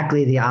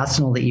exactly the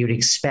arsenal that you'd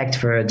expect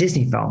for a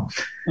Disney film.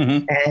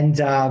 Mm-hmm.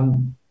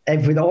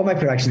 And with all my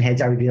production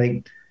heads, I would be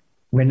like,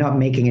 we're not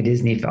making a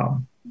Disney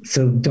film.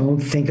 So don't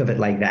think of it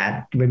like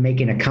that. We're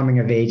making a coming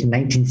of age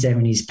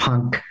 1970s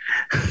punk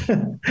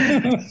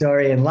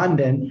story in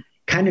London,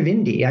 kind of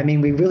indie. I mean,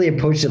 we really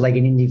approached it like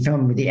an indie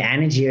film with the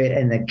energy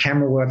and the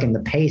camera work and the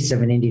pace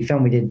of an indie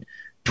film. We did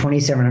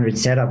 2,700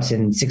 setups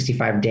in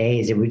 65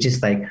 days. It was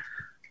just like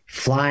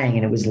flying,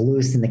 and it was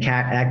loose, and the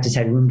actors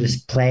had room to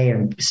play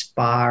and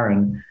spar,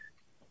 and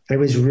it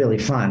was really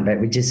fun. But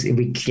we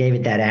gave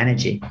it that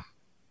energy.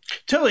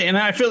 Totally. And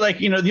I feel like,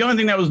 the only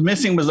thing that was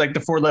missing was like the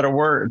 4-letter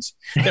words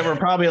that were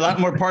probably a lot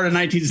more part of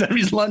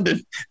 1970s London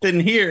than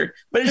here.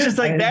 But it's just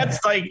like,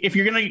 that's like, if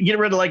you're going to get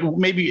rid of like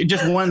maybe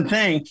just one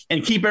thing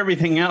and keep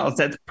everything else,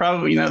 that's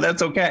probably,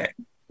 that's okay.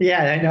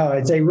 Yeah, I know.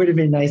 It would have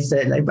been nice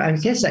to, I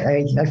guess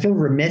I feel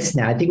remiss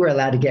now. I think we're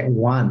allowed to get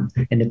one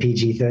in the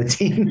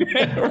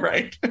PG-13.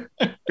 Right.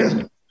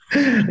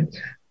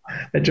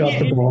 I dropped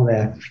the ball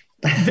there.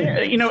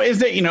 Is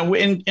that,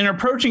 in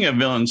approaching a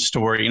villain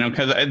story,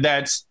 because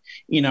that's,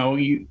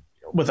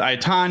 with I,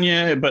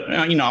 Tanya, but,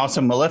 also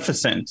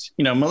Maleficent,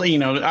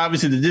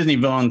 obviously the Disney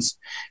villains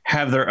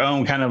have their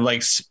own kind of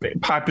like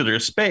popular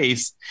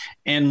space,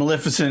 and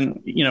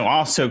Maleficent,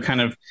 also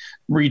kind of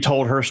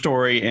retold her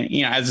story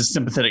and, as a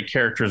sympathetic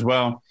character as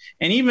well.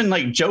 And even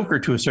like Joker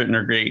to a certain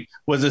degree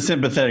was a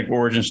sympathetic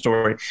origin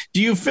story.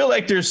 Do you feel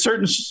like there's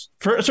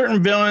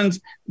certain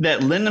villains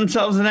that lend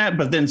themselves to that,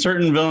 but then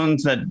certain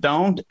villains that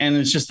don't? And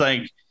it's just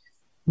like,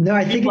 no,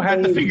 I think people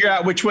have to figure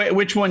out which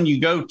one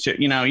you go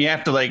to. You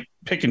have to like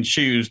pick and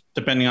choose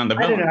depending on the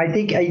villain. I don't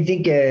know. I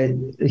think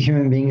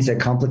human beings are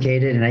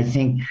complicated, and I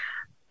think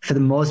for the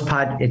most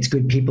part, it's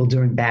good people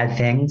doing bad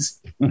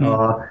things.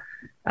 Mm-hmm.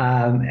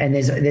 And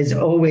there's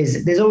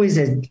always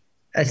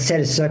a set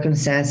of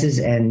circumstances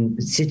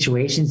and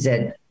situations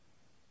that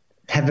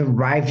have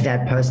arrived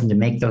that person to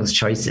make those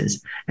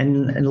choices.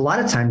 And a lot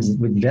of times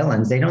with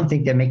villains, they don't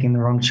think they're making the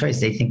wrong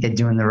choice. They think they're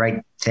doing the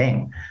right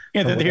thing.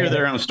 Yeah, they hear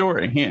their own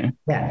story.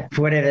 Yeah,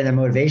 for whatever their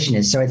motivation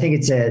is. So I think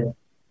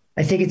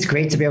it's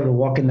great to be able to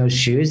walk in those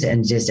shoes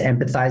and just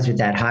empathize with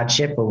that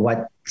hardship or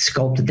what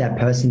sculpted that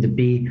person to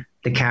be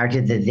the character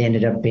that they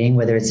ended up being,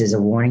 whether it's as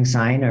a warning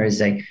sign or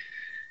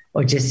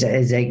just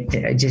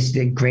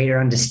a greater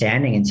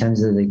understanding in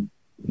terms of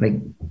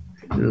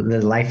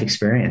the life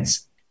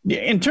experience.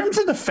 In terms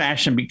of the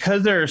fashion,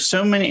 because there are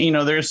so many,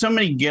 there are so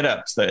many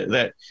get-ups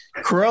that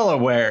Cruella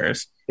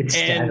wears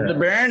and the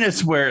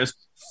Baroness wears.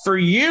 For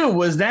you,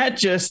 was that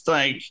just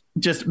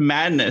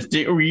madness?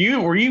 Were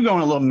you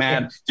going a little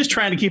mad, just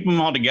trying to keep them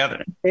all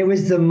together? It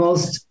was the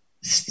most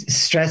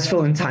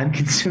stressful and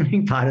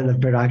time-consuming part of the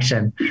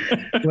production.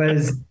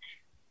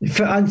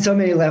 On so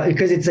many levels,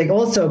 because it's like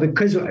also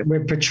because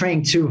we're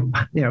portraying two,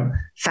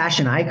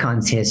 fashion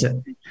icons here.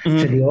 So for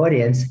the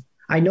audience,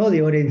 I know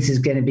the audience is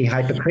going to be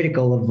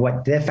hypercritical of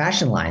what their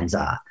fashion lines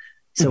are.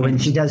 So when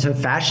she does her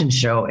fashion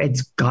show,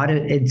 it's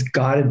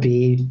gotta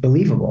be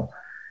believable.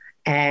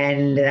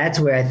 And that's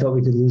where I thought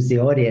we could lose the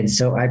audience.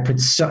 So I put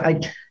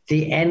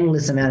the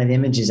endless amount of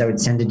images I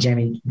would send to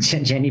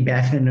Jenny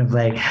Bevan of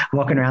like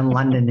walking around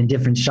London in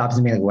different shops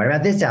and being like, what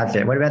about this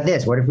outfit? What about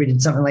this? What if we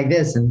did something like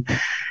this? And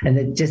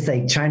then just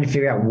like trying to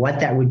figure out what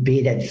that would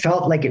be that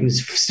felt like it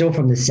was still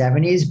from the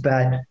 70s,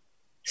 but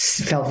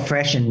felt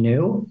fresh and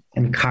new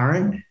and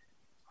current.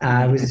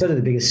 It was sort of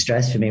the biggest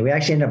stress for me. We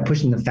actually ended up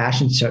pushing the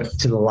fashion show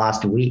to the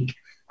last week.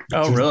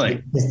 Oh,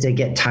 really? Just to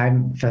get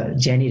time for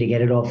Jenny to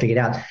get it all figured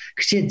out,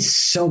 because she had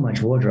so much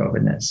wardrobe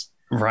in this.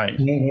 Right. I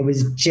mean, it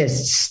was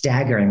just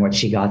staggering what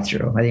she got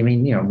through. I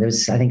mean, there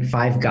was, I think,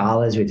 5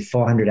 galas with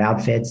 400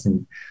 outfits,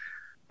 and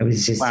it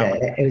was just,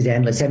 it was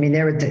endless. I mean,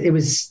 there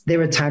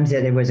were times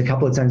that there was a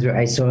couple of times where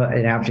I saw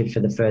an outfit for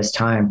the first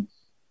time,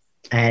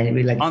 and it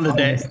was like on the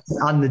day.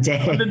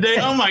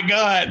 Oh my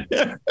God.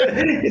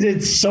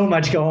 There's so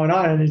much going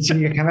on. And so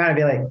you come out and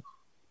be like,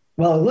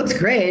 well, it looks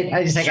great.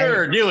 I just like,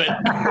 sure, do it.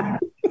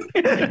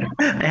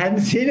 I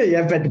hadn't seen it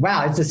yet, but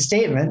wow, it's a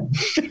statement,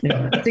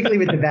 particularly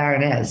with the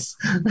Baroness.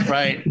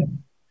 Right.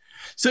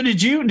 So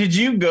did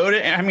you go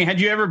to, I mean, had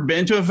you ever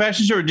been to a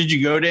fashion show, or did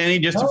you go to any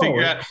just to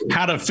figure out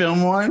how to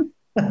film one?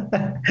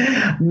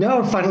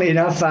 No, funnily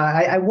enough,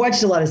 I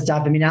watched a lot of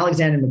stuff. I mean,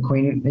 Alexander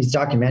McQueen, his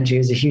documentary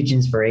was a huge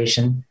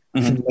inspiration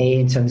for me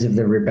in terms of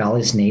the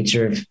rebellious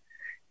nature of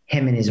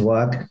him and his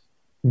work.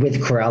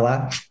 with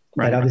Cruella.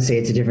 Right. But obviously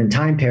it's a different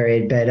time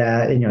period. But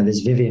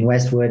there's Vivienne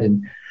Westwood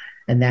and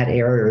that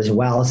era as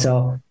well.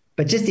 So,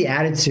 but just the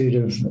attitude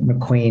of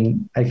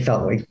McQueen, I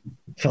felt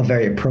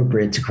very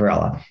appropriate to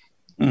Cruella.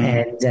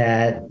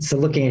 And so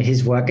looking at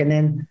his work, and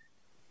then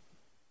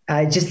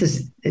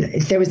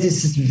there was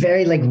this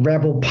very like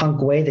rebel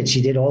punk way that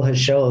she did all her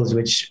shows,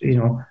 which,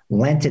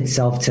 lent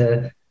itself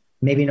to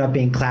maybe not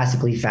being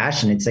classically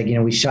fashioned. It's like,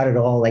 we shot it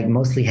all like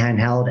mostly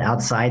handheld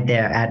outside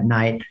there at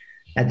night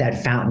at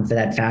that fountain for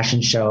that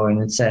fashion show.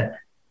 And it's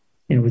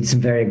with some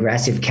very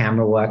aggressive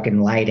camera work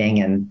and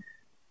lighting. And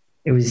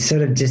it was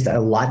sort of just a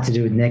lot to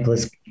do with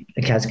Nicholas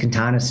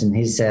Kazakantanis and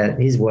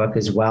his work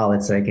as well.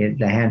 It's like the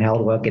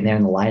handheld work in there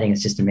and the lighting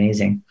is just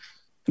amazing.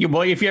 Yeah,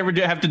 boy, if you ever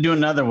have to do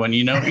another one,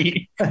 you know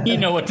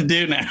what to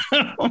do now.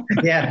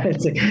 Yeah,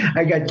 it's like,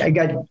 I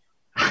got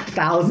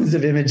thousands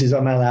of images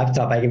on my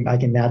laptop. I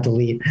can now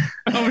delete.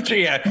 Oh, sure,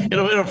 yeah,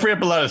 it'll free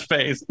up a lot of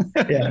space.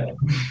 Yeah.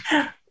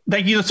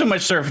 Thank you so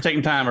much, sir, for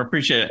taking time. I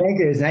appreciate it. Thank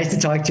you. It's nice to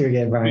talk to you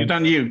again, Brian. It's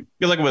on you.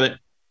 Good luck with it.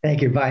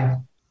 Thank you. Bye.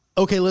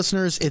 Okay,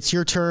 listeners, it's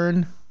your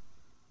turn.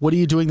 What are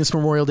you doing this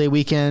Memorial Day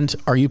weekend?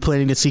 Are you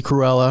planning to see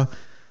Cruella?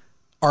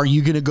 Are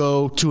you going to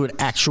go to an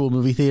actual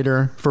movie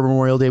theater for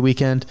Memorial Day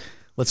weekend?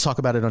 Let's talk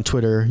about it on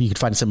Twitter. You can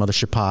find us at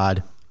Mothership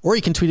Pod, or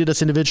you can tweet at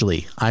us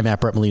individually. I'm at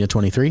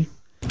BrettMolina23.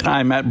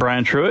 I'm at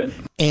Brian Truitt.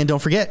 And don't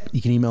forget,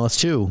 you can email us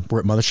too. We're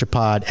at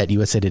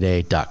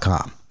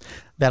mothershippod@usatoday.com.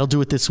 That'll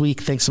do it this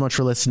week. Thanks so much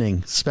for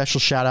listening. Special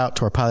shout out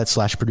to our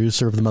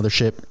pilot/producer of the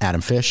Mothership,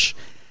 Adam Fish.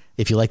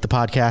 If you like the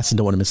podcast and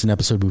don't want to miss an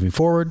episode moving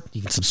forward,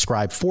 you can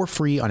subscribe for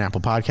free on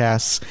Apple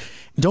Podcasts.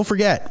 And don't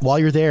forget, while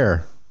you're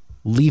there,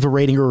 leave a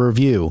rating or a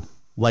review,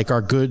 like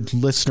our good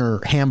listener,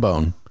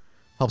 Hambone.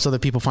 Helps other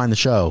people find the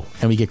show,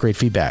 and we get great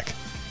feedback.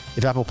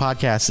 If Apple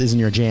Podcasts isn't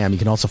your jam, you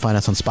can also find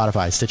us on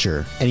Spotify,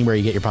 Stitcher, anywhere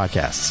you get your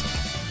podcasts.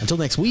 Until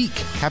next week,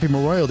 happy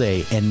Memorial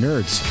Day, and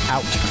nerds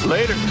out.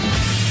 Later.